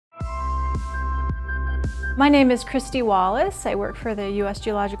My name is Kristi Wallace. I work for the U.S.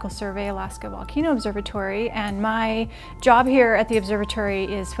 Geological Survey Alaska Volcano Observatory, and my job here at the observatory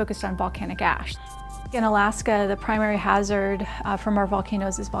is focused on volcanic ash. In Alaska, the primary hazard from our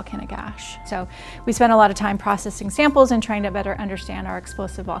volcanoes is volcanic ash. So we spend a lot of time processing samples and trying to better understand our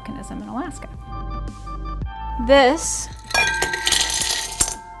explosive volcanism in Alaska. This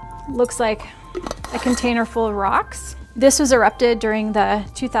looks like a container full of rocks. This was erupted during the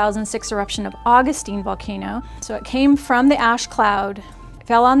 2006 eruption of Augustine volcano. So it came from the ash cloud,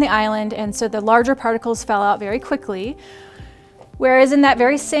 fell on the island, and so the larger particles fell out very quickly. Whereas in that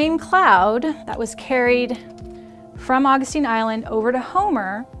very same cloud that was carried from Augustine Island over to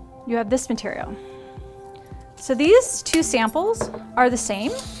Homer, you have this material. So these two samples are the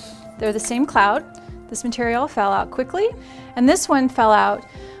same. They're the same cloud. This material fell out quickly, and this one fell out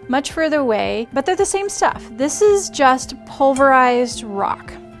much further away, but they're the same stuff. This is just pulverized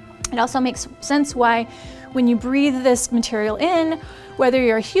rock. It also makes sense why when you breathe this material in, whether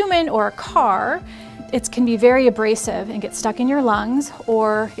you're a human or a car, it can be very abrasive and get stuck in your lungs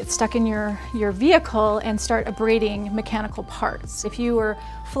or get stuck in your vehicle and start abrading mechanical parts. If you were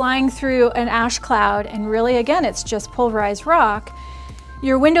flying through an ash cloud and really, again, it's just pulverized rock,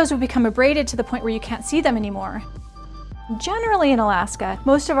 your windows would become abraded to the point where you can't see them anymore. Generally in Alaska,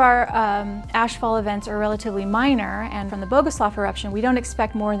 most of our ashfall events are relatively minor, and from the Bogoslov eruption, we don't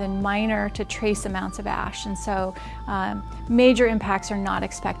expect more than minor to trace amounts of ash, and so major impacts are not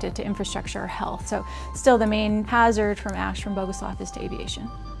expected to infrastructure or health. So still the main hazard from ash from Bogoslov is to aviation.